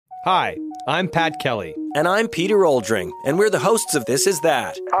Hi, I'm Pat Kelly. And I'm Peter Oldring, and we're the hosts of This Is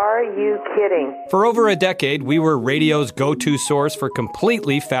That. Are you kidding? For over a decade, we were radio's go-to source for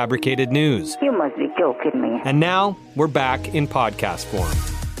completely fabricated news. You must be joking me. And now, we're back in podcast form.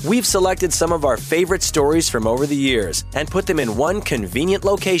 We've selected some of our favorite stories from over the years and put them in one convenient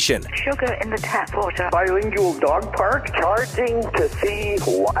location. Sugar in the tap water. Bilingual dog park, charging to see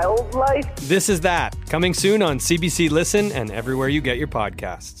wildlife. This Is That, coming soon on CBC Listen and everywhere you get your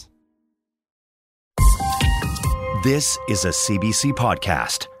podcasts. This is a CBC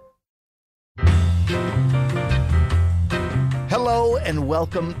podcast. Hello and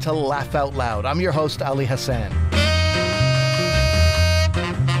welcome to Laugh Out Loud. I'm your host, Ali Hassan.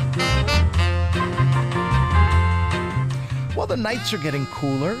 Well, the nights are getting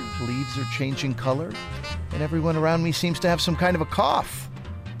cooler, leaves are changing color, and everyone around me seems to have some kind of a cough.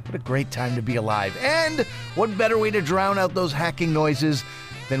 What a great time to be alive. And what better way to drown out those hacking noises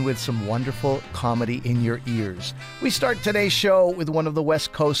than with some wonderful comedy in your ears. We start today's show with one of the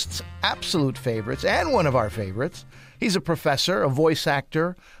West Coast's absolute favorites, and one of our favorites. He's a professor, a voice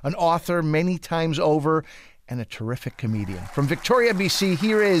actor, an author many times over, and a terrific comedian. From Victoria, BC,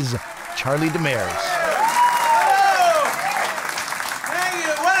 here is Charlie Demers. Hello! Thank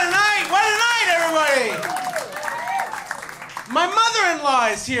you. What a night, everybody! My mother-in-law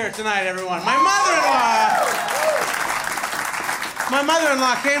is here tonight, everyone. My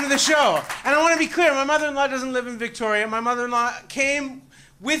mother-in-law came to the show. And I want to be clear, my mother-in-law doesn't live in Victoria. My mother-in-law came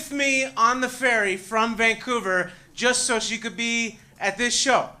with me on the ferry from Vancouver just so she could be at this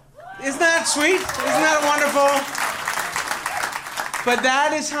show. Isn't that sweet? Isn't that wonderful? But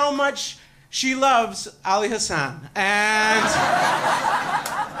that is how much she loves Ali Hassan. And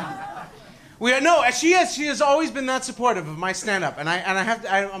she has always been that supportive of my stand-up. And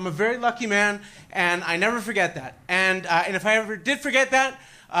I'm a very lucky man, and I never forget that. And if I ever did forget that,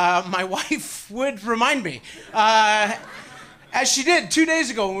 my wife would remind me. As she did 2 days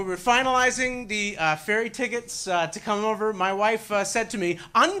ago when we were finalizing the ferry tickets to come over, my wife said to me,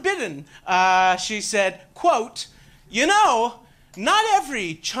 unbidden, she said, quote, "You know, not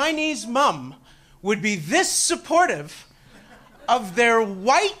every Chinese mum would be this supportive of their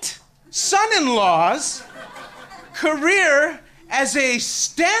white son-in-law's career as a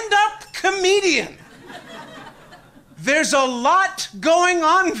stand-up comedian. There's a lot going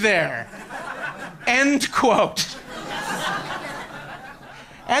on there." End quote.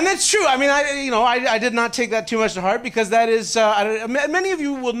 And that's true. I mean, I did not take that too much to heart because that is, many of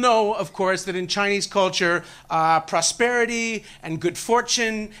you will know, of course, that in Chinese culture, prosperity and good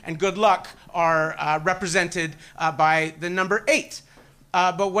fortune and good luck are represented by the number 8.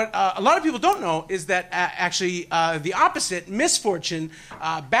 But what a lot of people don't know is that actually the opposite, misfortune,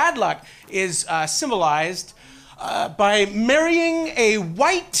 bad luck, is symbolized by marrying a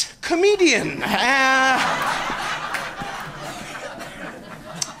white comedian.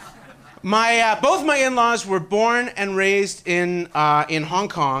 Both my in-laws were born and raised in Hong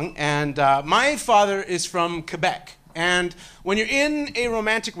Kong, and my father is from Quebec. And when you're in a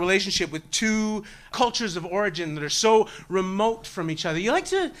romantic relationship with two cultures of origin that are so remote from each other, you like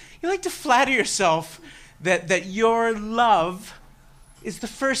to flatter yourself that your love is the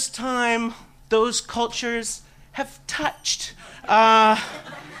first time those cultures have touched.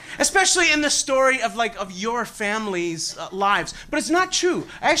 Especially in the story of your family's lives. But it's not true.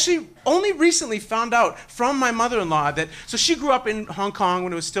 I actually only recently found out from my mother-in-law so she grew up in Hong Kong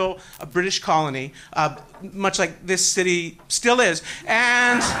when it was still a British colony, much like this city still is.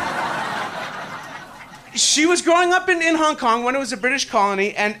 And she was growing up in Hong Kong when it was a British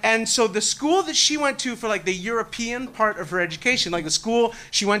colony, and so the school that she went to for the European part of her education, the school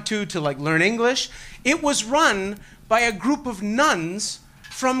she went to learn English, it was run by a group of nuns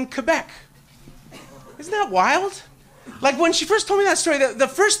from Quebec. Isn't that wild? When she first told me that story, the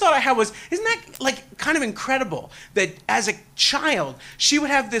first thought I had was, isn't that kind of incredible that as a child she would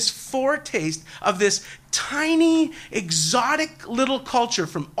have this foretaste of this tiny, exotic little culture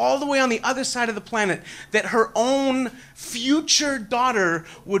from all the way on the other side of the planet that her own future daughter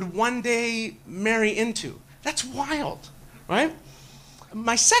would one day marry into. That's wild, right?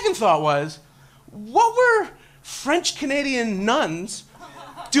 My second thought was, what were French-Canadian nuns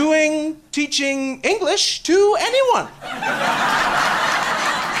teaching English to anyone?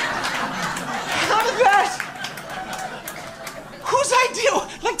 How did that? Whose idea?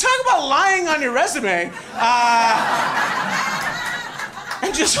 Talk about lying on your resume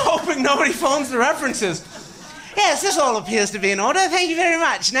and just hoping nobody phones the references. Yes, this all appears to be in order. Thank you very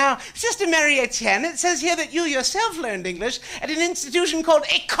much. Now, Sister Mary Etienne, it says here that you yourself learned English at an institution called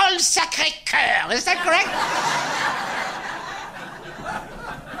École Sacré-Cœur. Is that correct?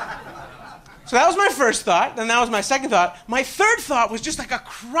 So that was my first thought, and that was my second thought. My third thought was just like a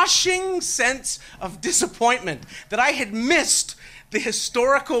crushing sense of disappointment that I had missed the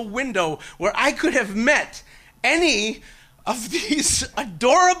historical window where I could have met any of these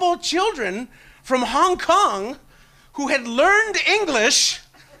adorable children from Hong Kong who had learned English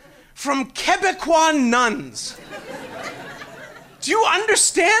from Quebecois nuns. Do you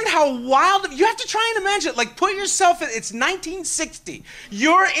understand how wild? You have to try and imagine it. Like, put yourself in, it's 1960.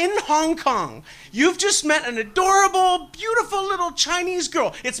 You're in Hong Kong. You've just met an adorable, beautiful little Chinese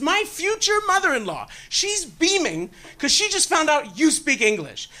girl. It's my future mother-in-law. She's beaming because she just found out you speak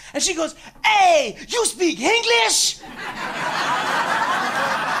English. And she goes, "Hey, you speak English?"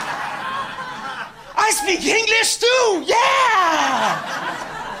 "I speak English too, yeah!"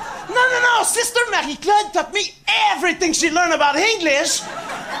 No, Sister Marie-Claude taught me everything she learned about English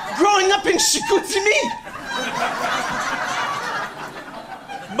growing up in Chicoutimi.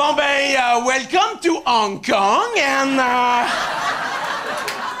 Bon ben, welcome to Hong Kong, and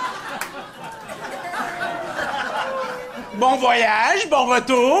bon voyage, bon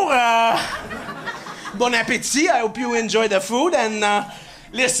retour, bon appétit. I hope you enjoy the food, and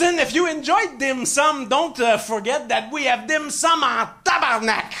listen, if you enjoyed dim sum, don't forget that we have dim sum en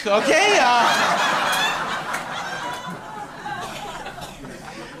tabarnak, okay?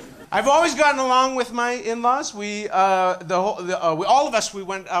 I've always gotten along with my in-laws. All of us, we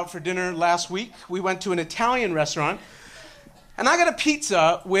went out for dinner last week. We went to an Italian restaurant, and I got a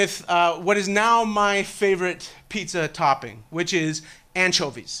pizza with what is now my favorite pizza topping, which is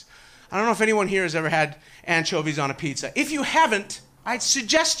anchovies. I don't know if anyone here has ever had anchovies on a pizza. If you haven't, I'd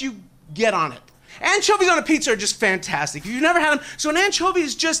suggest you get on it. Anchovies on a pizza are just fantastic. If you've never had them, so an anchovy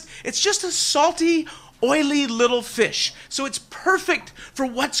is just a salty, oily little fish. So it's perfect for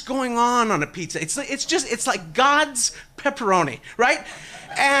what's going on a pizza. It's like God's pepperoni, right?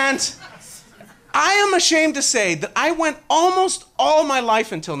 And I am ashamed to say that I went almost all my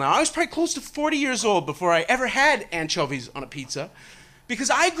life until now. I was probably close to 40 years old before I ever had anchovies on a pizza,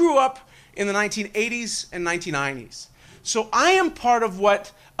 because I grew up in the 1980s and 1990s. So I am part of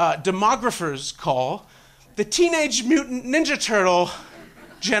what demographers call the Teenage Mutant Ninja Turtle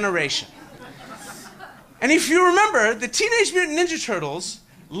generation. And if you remember, the Teenage Mutant Ninja Turtles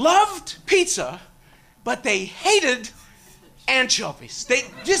loved pizza, but they hated anchovies. They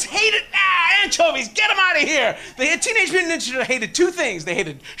just hated anchovies. Get them out of here. The Teenage Mutant Ninja Turtles hated two things. They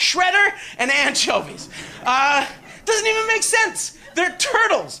hated Shredder and anchovies. Doesn't even make sense. They're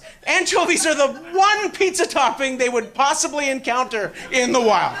turtles. Anchovies are the one pizza topping they would possibly encounter in the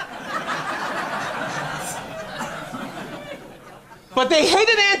wild. But they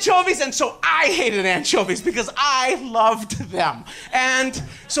hated anchovies, and so I hated anchovies because I loved them. And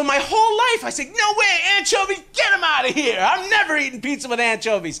so my whole life I said, no way, anchovies, get them out of here. I'm never eating pizza with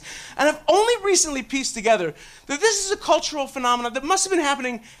anchovies. And I've only recently pieced together that this is a cultural phenomenon that must have been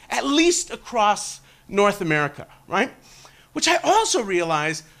happening at least across North America, right? Which I also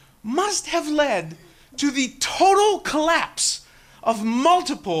realize must have led to the total collapse of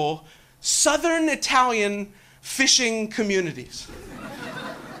multiple southern Italian fishing communities,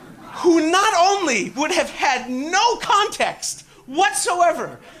 who not only would have had no context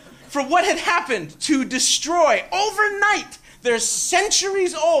whatsoever for what had happened to destroy overnight their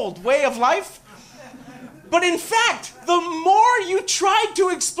centuries-old way of life, but in fact, the more you tried to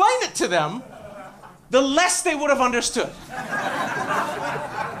explain it to them, the less they would have understood.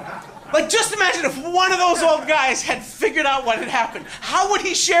 Like, just imagine if one of those old guys had figured out what had happened. How would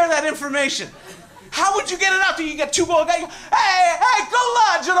he share that information? How would you get it out there? You get two old guys, hey,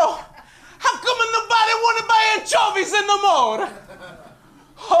 Colangelo, how come nobody want to buy anchovies anymore?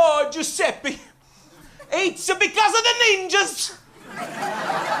 Oh, Giuseppe, it's because of the ninjas.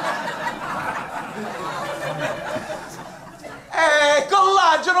 Hey,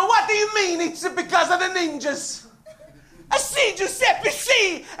 Colangelo, what do you mean it's because of the ninjas? I see, Giuseppe,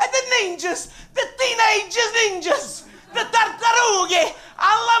 see, the ninjas, the teenage ninjas, the tartarughe,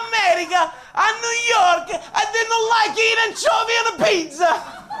 all'America, a New York, and they don't like eating anchovy on a pizza.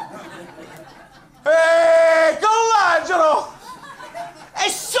 Hey, Colangelo.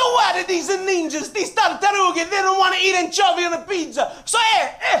 And so what are these ninjas, these tartarughe, they don't want to eat anchovy on a pizza. So,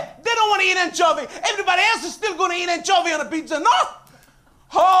 they don't want to eat anchovy. Everybody else is still going to eat anchovy on a pizza, no?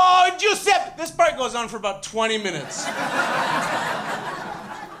 Oh, Giuseppe. This part goes on for about 20 minutes.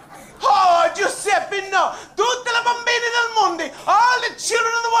 Oh, Giuseppe, no. Tutte le bambine del mondo, all the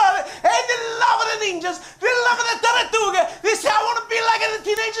children of the world, and they love the ninjas, they love the tartaruga. They say, I want to be like the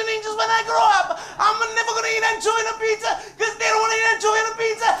teenage ninjas when I grow up. I'm never going to eat anchovy on a pizza because they don't want to eat anchovy on a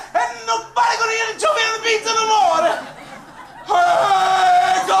pizza, and nobody going to eat anchovy on a pizza no more.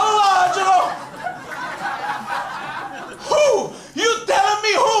 Hey, Colangelo.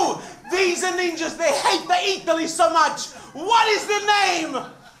 so much. What is the name?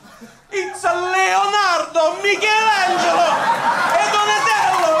 It's a Leonardo, Michelangelo, e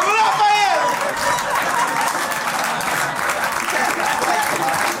Donatello, Raphael.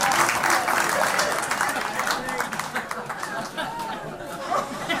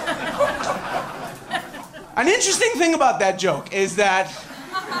 An interesting thing about that joke is that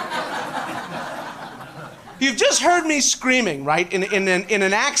you've just heard me screaming, right, in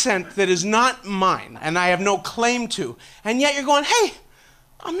an accent that is not mine, and I have no claim to, and yet you're going, hey,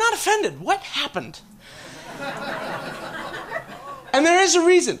 I'm not offended. What happened? And there is a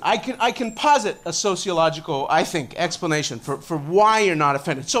reason. I can posit a sociological, I think, explanation for why you're not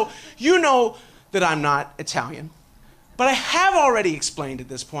offended. So you know that I'm not Italian, but I have already explained at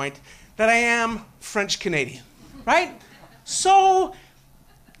this point that I am French-Canadian, right? So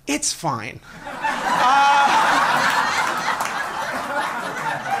it's fine.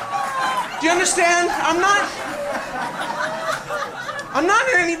 Do you understand? I'm not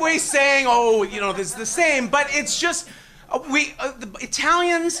in any way saying, oh, you know, this is the same, but it's just, the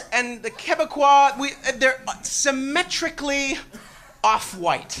Italians and the Quebecois, they're symmetrically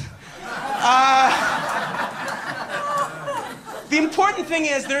off-white. The important thing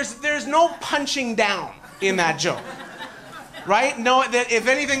is there's no punching down in that joke, right? No, that if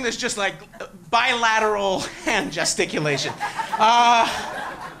anything, there's just like bilateral hand gesticulation.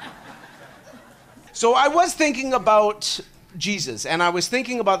 So I was thinking about Jesus, and I was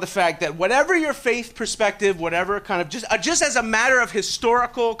thinking about the fact that whatever your faith perspective, whatever kind of, just as a matter of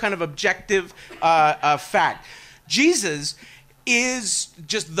historical kind of objective fact, Jesus is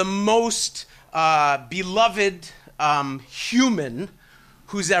just the most beloved human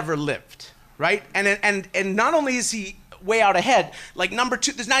who's ever lived, right? And not only is he way out ahead, like number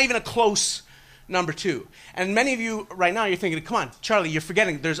two, there's not even a close number two. And many of you right now, you're thinking, come on, Charlie, you're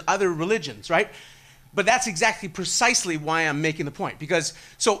forgetting there's other religions, right? But that's exactly precisely why I'm making the point. Because,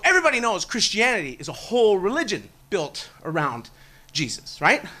 so everybody knows Christianity is a whole religion built around Jesus,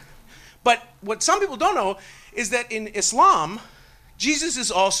 right? But what some people don't know is that in Islam, Jesus is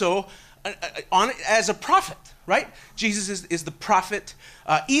also as a prophet, right? Jesus is the prophet.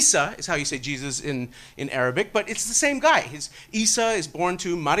 Isa is how you say Jesus in Arabic, but it's the same guy. Isa is born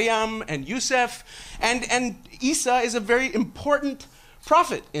to Maryam and Yusuf, and Isa is a very important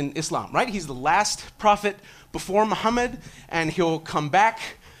prophet in Islam, right? He's the last prophet before Muhammad, and he'll come back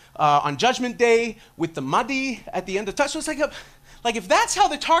on Judgment Day with the Mahdi at the end of time. So it's like if that's how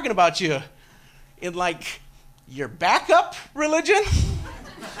they're talking about you in like your backup religion,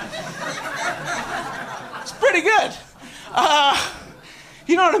 it's pretty good.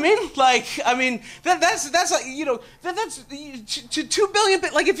 You know what I mean? Like, I mean, that's like, you know, that's 2 billion.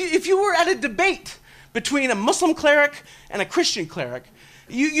 Like, if you were at a debate between a Muslim cleric and a Christian cleric,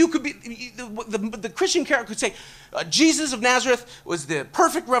 you could be, the Christian cleric could say, Jesus of Nazareth was the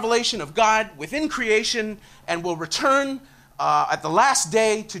perfect revelation of God within creation and will return at the last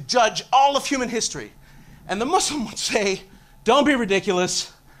day to judge all of human history. And the Muslim would say, don't be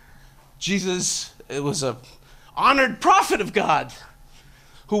ridiculous. Jesus was an honored prophet of God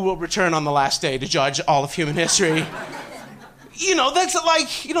who will return on the last day to judge all of human history. You know, that's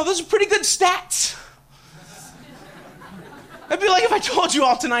like, you know, those are pretty good stats. It'd be like if I told you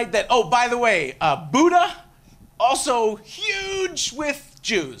all tonight that, oh, by the way, Buddha, also huge with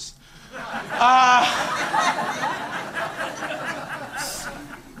Jews.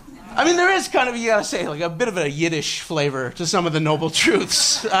 I mean, there is kind of, you gotta say, like a bit of a Yiddish flavor to some of the noble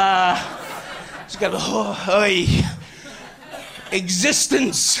truths. It's got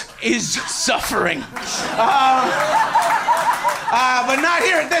existence is suffering. But not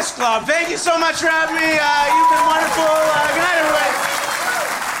here at this club. Thank you so much for having me. You've been wonderful. Good night, everybody.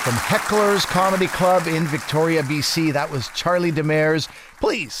 From Hecklers Comedy Club in Victoria, BC, that was Charlie Demers.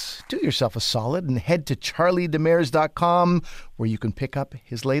 Please do yourself a solid and head to charliedemers.com where you can pick up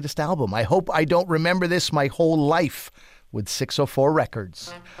his latest album. I hope I don't remember this my whole life with 604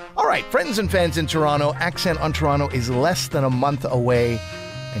 Records. All right, friends and fans in Toronto, Accent on Toronto is less than a month away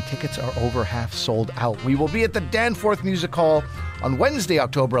and tickets are over half sold out. We will be at the Danforth Music Hall on Wednesday,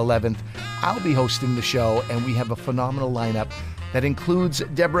 October 11th. I'll be hosting the show and we have a phenomenal lineup that includes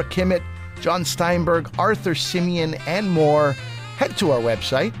Deborah Kimmett, John Steinberg, Arthur Simeon, and more. Head to our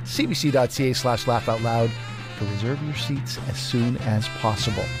website, cbc.ca/laughoutloud, to reserve your seats as soon as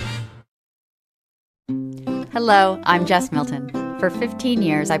possible. Hello, I'm Jess Milton. For 15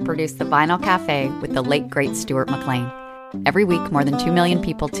 years, I produced The Vinyl Cafe with the late, great Stuart McLean. Every week, more than 2 million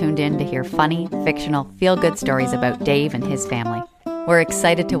people tuned in to hear funny, fictional, feel-good stories about Dave and his family. We're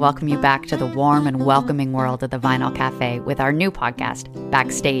excited to welcome you back to the warm and welcoming world of The Vinyl Cafe with our new podcast,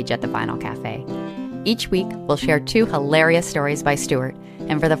 Backstage at The Vinyl Cafe. Each week, we'll share 2 hilarious stories by Stuart,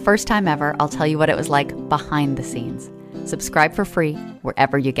 and for the first time ever, I'll tell you what it was like behind the scenes. Subscribe for free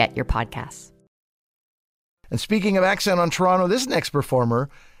wherever you get your podcasts. And speaking of Accent on Toronto, this next performer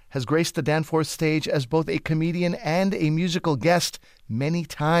has graced the Danforth stage as both a comedian and a musical guest many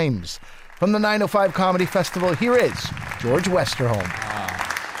times. From the 905 Comedy Festival, here is George Westerholm.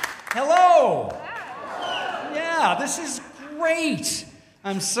 Hello! Yeah, this is great.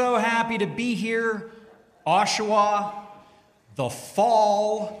 I'm so happy to be here. Oshawa, the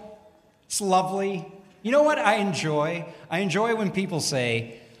fall. It's lovely. You know what I enjoy? I enjoy when people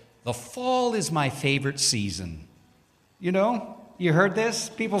say, the fall is my favorite season. You know? You heard this?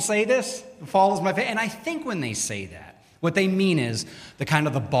 People say this? The fall is my favorite. And I think when they say that, what they mean is the kind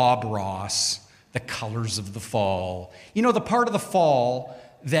of the Bob Ross, the colors of the fall. You know, the part of the fall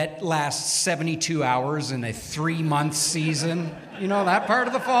that lasts 72 hours in a 3-month season. You know that part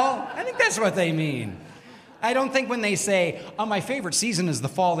of the fall? I think that's what they mean. I don't think when they say, oh, my favorite season is the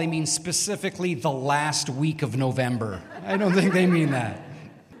fall, they mean specifically the last week of November. I don't think they mean that.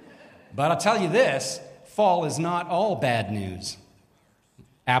 But I'll tell you this, fall is not all bad news.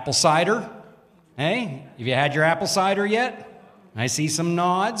 Apple cider. Hey, have you had your apple cider yet? I see some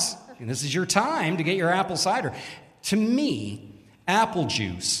nods. And this is your time to get your apple cider. To me, apple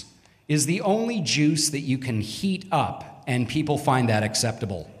juice is the only juice that you can heat up and people find that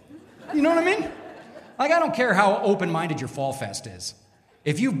acceptable. You know what I mean? Like, I don't care how open-minded your Fall Fest is.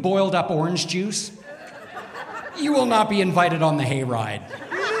 If you've boiled up orange juice, you will not be invited on the hayride.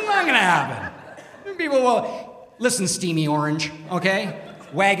 It's not going to happen. People will, listen, steamy orange, okay?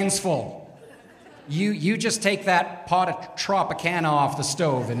 Wagon's full. You just take that pot of Tropicana off the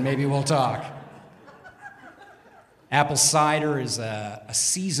stove and maybe we'll talk. Apple cider is a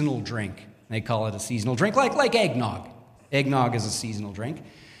seasonal drink. They call it a seasonal drink, like eggnog. Eggnog is a seasonal drink.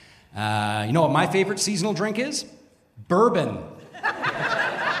 You know what my favorite seasonal drink is? Bourbon.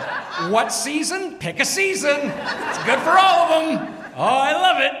 What season? Pick a season. It's good for all of them. Oh, I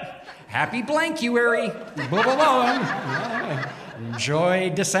love it. Happy Blankuary. Blah, blah, blah. Enjoy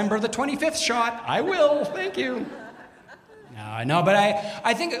December the 25th shot. I will. Thank you. No, but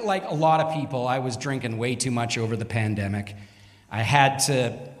I think like a lot of people, I was drinking way too much over the pandemic. I had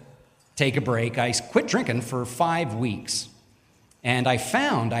to take a break. I quit drinking for 5 weeks. And I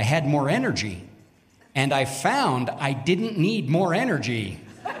found I had more energy. And I found I didn't need more energy.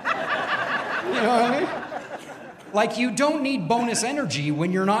 You know what I mean? Like, you don't need bonus energy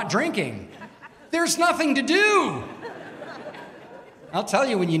when you're not drinking. There's nothing to do. I'll tell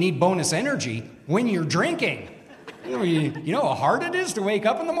you when you need bonus energy, when you're drinking. You know how hard it is to wake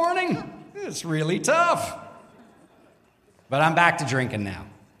up in the morning? It's really tough. But I'm back to drinking now.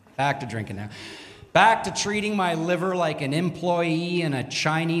 Back to treating my liver like an employee in a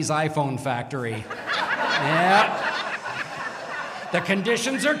Chinese iPhone factory. Yeah. The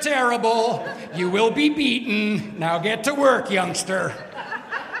conditions are terrible. You will be beaten. Now get to work, youngster.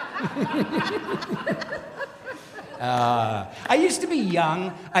 I used to be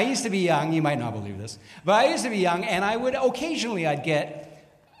young. You might not believe this. But I used to be young, and I'd get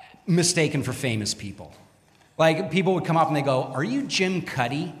mistaken for famous people. Like, people would come up and they go, are you Jim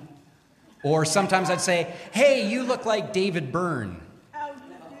Cuddy? Or sometimes I'd say, hey, you look like David Byrne.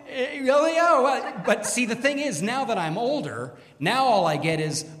 But see, the thing is, now that I'm older, now all I get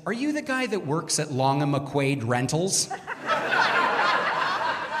is, are you the guy that works at Long and McQuaid Rentals?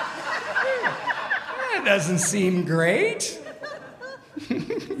 That doesn't seem great.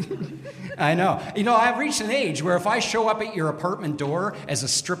 I know. You know, I've reached an age where if I show up at your apartment door as a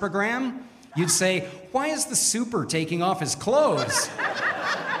stripogram, you'd say, why is the super taking off his clothes?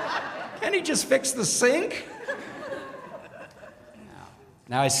 Can he just fix the sink?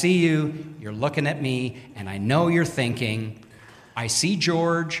 Now I see you're looking at me, and I know you're thinking, I see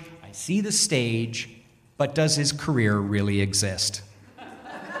George, I see the stage, but does his career really exist?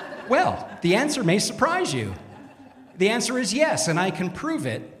 Well, the answer may surprise you. The answer is yes, and I can prove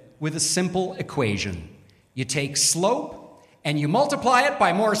it with a simple equation. You take slope, and you multiply it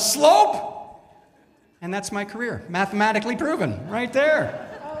by more slope, and that's my career. Mathematically proven, right there.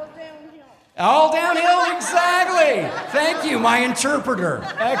 All downhill, exactly. Thank you, my interpreter.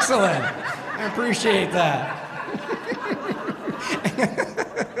 Excellent. I appreciate that.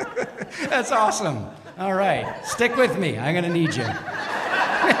 That's awesome. All right, stick with me. I'm going to need you.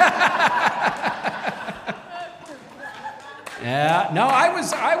 Yeah, no,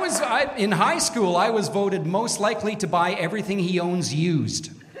 in high school, I was voted most likely to buy everything he owns used.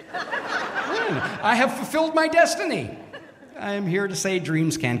 I have fulfilled my destiny. I am here to say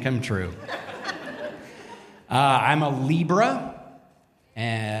dreams can come true. I'm a Libra.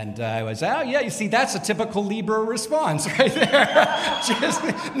 And I was, oh, yeah, you see, that's a typical Libra response right there.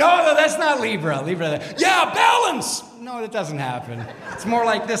 No, that's not Libra. Yeah, balance! No, that doesn't happen. It's more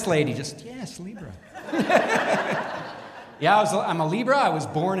like this lady, just, yes, Libra. Yeah, I'm a Libra. I was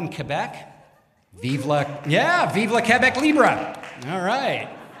born in Quebec. Vive la Quebec Libra. All right.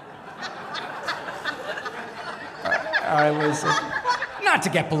 I was, not to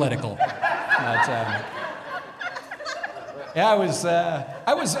get political, but... I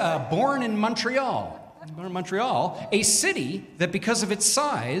was born in Montreal, a city that, because of its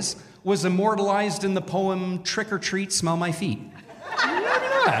size, was immortalized in the poem "Trick or Treat, Smell My Feet." You never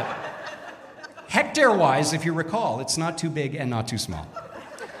know that. Hectare-wise, if you recall, it's not too big and not too small.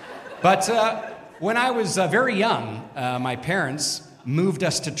 But when I was very young, my parents moved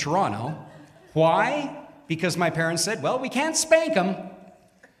us to Toronto. Why? Because my parents said, well, we can't spank him,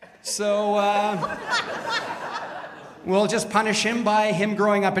 so... we'll just punish him by him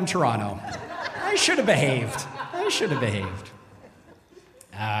growing up in Toronto. I should have behaved.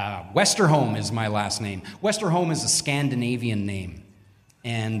 Westerholm is my last name. Westerholm is a Scandinavian name.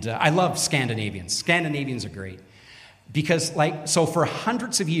 And I love Scandinavians. Scandinavians are great. Because, so for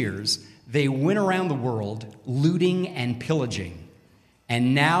hundreds of years, they went around the world looting and pillaging.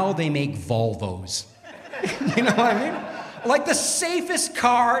 And now they make Volvos. You know what I mean? Like the safest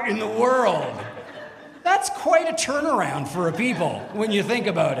car in the world. That's quite a turnaround for a people when you think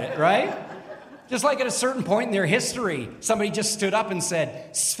about it, right? Just like at a certain point in their history, somebody just stood up and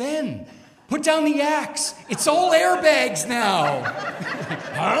said, Sven, put down the axe. It's all airbags now.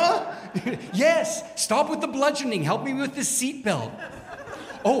 Huh? Yes, stop with the bludgeoning. Help me with this seatbelt.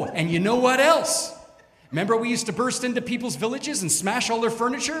 Oh, and you know what else? Remember we used to burst into people's villages and smash all their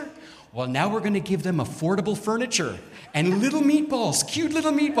furniture? Well, now we're going to give them affordable furniture and little meatballs, cute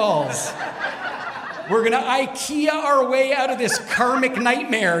little meatballs. We're going to IKEA our way out of this karmic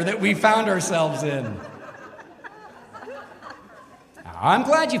nightmare that we found ourselves in. I'm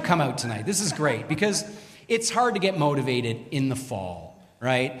glad you've come out tonight. This is great because it's hard to get motivated in the fall,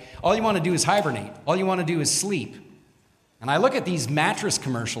 right? All you want to do is hibernate. All you want to do is sleep. And I look at these mattress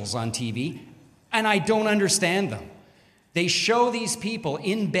commercials on TV, and I don't understand them. They show these people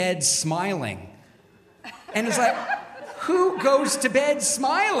in bed smiling. And it's like, who goes to bed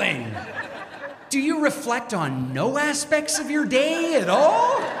smiling? Do you reflect on no aspects of your day at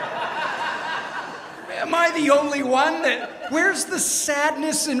all? Am I the only one that... Where's the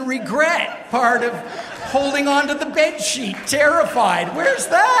sadness and regret part of holding onto the bedsheet, terrified? Where's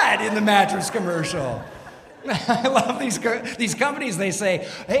that in the mattress commercial? I love these companies. They say,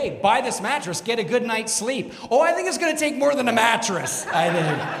 hey, buy this mattress, get a good night's sleep. Oh, I think it's going to take more than a mattress, I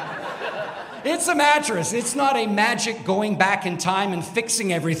think. It's a mattress. It's not a magic going back in time and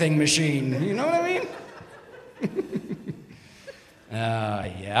fixing everything machine. You know what I mean?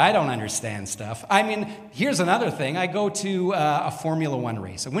 Yeah, I don't understand stuff. I mean, here's another thing. I go to a Formula One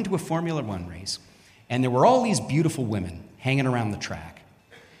race. I went to a Formula One race, and there were all these beautiful women hanging around the track.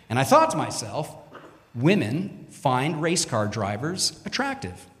 And I thought to myself, women find race car drivers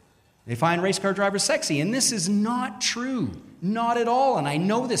attractive. They find race car drivers sexy, and this is not true. Not at all, and I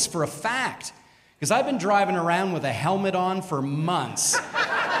know this for a fact, because I've been driving around with a helmet on for months, and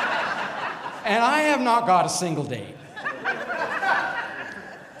I have not got a single date.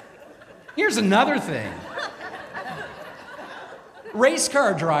 Here's another thing. Race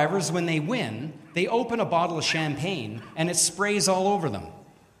car drivers, when they win, they open a bottle of champagne, and it sprays all over them.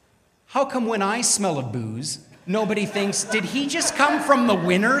 How come when I smell of booze, nobody thinks, did he just come from the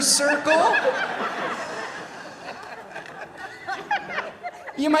winner's circle?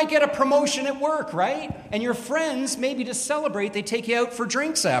 You might get a promotion at work, right? And your friends, maybe to celebrate, they take you out for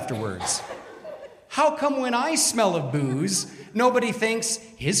drinks afterwards. How come when I smell of booze, nobody thinks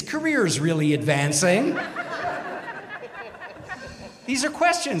his career's really advancing? These are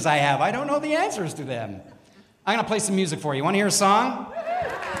questions I have. I don't know the answers to them. I'm going to play some music for you. Want to hear a song?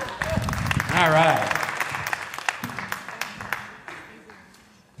 All right.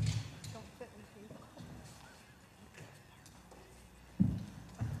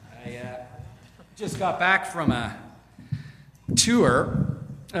 Just got back from a tour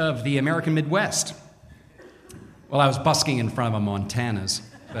of the American Midwest. Well, I was busking in front of a Montana's,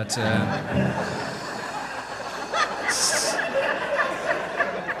 but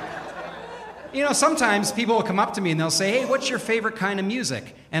you know, sometimes people will come up to me and they'll say, hey, what's your favorite kind of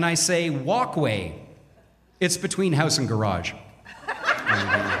music? And I say, walkway. It's between house and garage.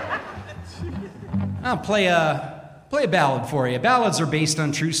 I'll play a ballad for you. Ballads are based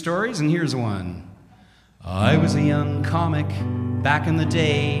on true stories, and here's one. I was a young comic Back in the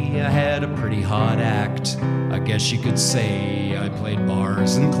day, I had a pretty hot act. I guess you could say I played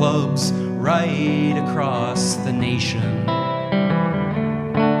bars and clubs right across the nation.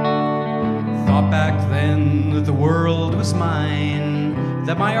 Thought back then that the world was mine,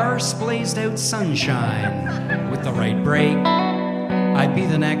 that my arse blazed out sunshine. With the right break, I'd be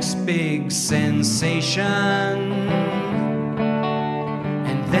the next big sensation.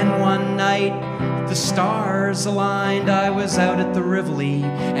 And then one night, the stars aligned. I was out at the Rivoli,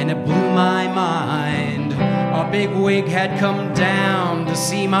 and it blew my mind. A big wig had come down to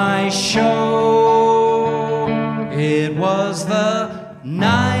see my show. It was the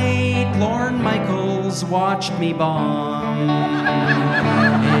night Lorne Michaels watched me bomb.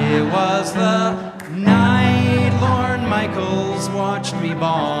 It was the night Lorne Michaels watched me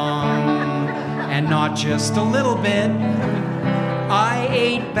bomb. And not just a little bit, I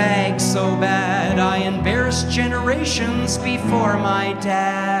ate bags so bad I embarrassed generations before my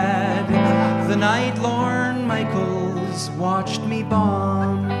dad. The night Lorne Michaels watched me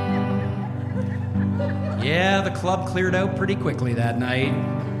bomb. Yeah, the club cleared out pretty quickly that night,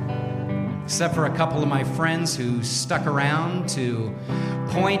 except for a couple of my friends who stuck around to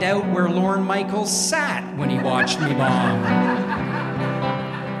point out where Lorne Michaels sat when he watched me bomb.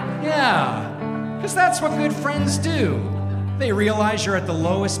 Yeah, because that's what good friends do. They realize you're at the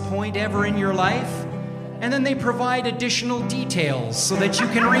lowest point ever in your life, and then they provide additional details so that you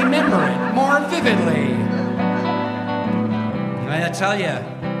can remember it more vividly. I tell you,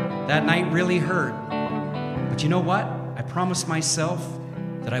 that night really hurt. But you know what? I promised myself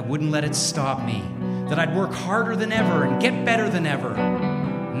that I wouldn't let it stop me, that I'd work harder than ever and get better than ever.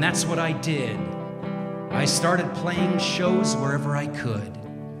 And that's what I did. I started playing shows wherever I could.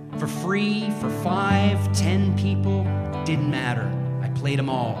 For free, for 5, 10 people, didn't matter. I played them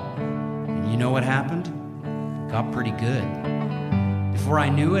all. And you know what happened? Got pretty good. Before I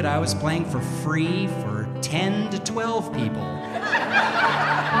knew it, I was playing for free for 10 to 12 people.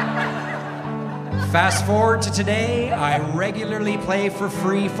 Fast forward to today, I regularly play for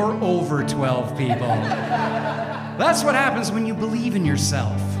free for over 12 people. That's what happens when you believe in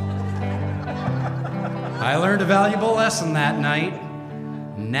yourself. I learned a valuable lesson that night.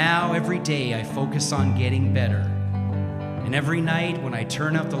 Now every day I focus on getting better. And every night when I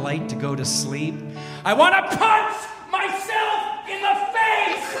turn out the light to go to sleep, I want to punch myself in the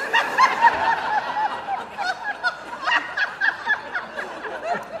face!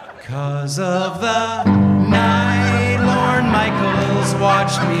 'Cause of the night Lorne Michaels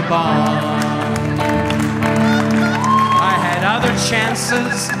watched me bomb. I had other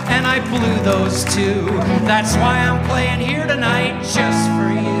chances and I blew those too. That's why I'm playing here tonight just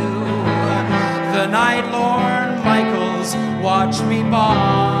for you. The night Lorne Michaels watched me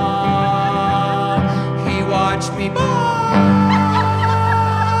bomb. He watched me bomb.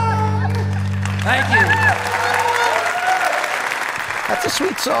 Thank you. That's a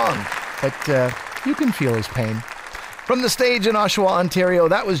sweet song, but you can feel his pain. From the stage in Oshawa, Ontario,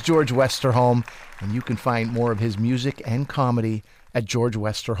 that was George Westerholm, and you can find more of his music and comedy at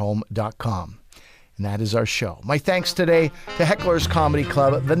georgewesterholm.com. And that is our show. My thanks today to Hecklers Comedy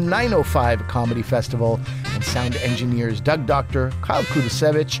Club, the 905 Comedy Festival, and sound engineers Doug Doctor, Kyle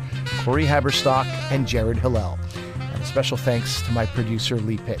Kudasevich, Corey Haberstock, and Jared Hillel. And a special thanks to my producer,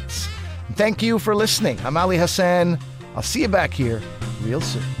 Lee Pitts. And thank you for listening. I'm Ali Hassan. I'll see you back here real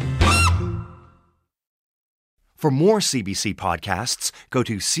soon. For more CBC podcasts, go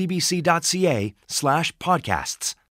to cbc.ca/podcasts.